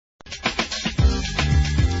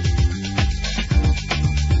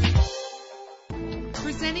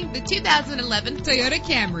The 2011 Toyota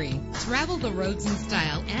Camry. Travel the roads in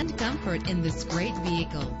style and comfort in this great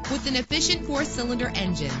vehicle with an efficient 4-cylinder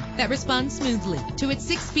engine that responds smoothly to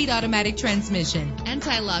its 6-speed automatic transmission.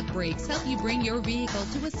 Anti-lock brakes help you bring your vehicle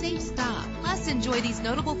to a safe stop. Plus, enjoy these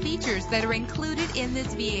notable features that are included in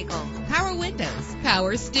this vehicle: power windows,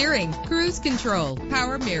 power steering, cruise control,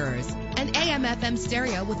 power mirrors, an AM/FM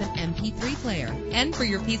stereo with an MP3 player. And for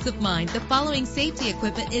your peace of mind, the following safety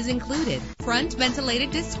equipment is included: front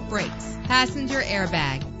ventilated disc brakes, passenger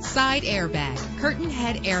airbag, side airbag, curtain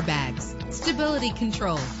head airbags, stability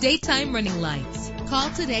control, daytime running lights. Call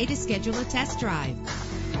today to schedule a test drive.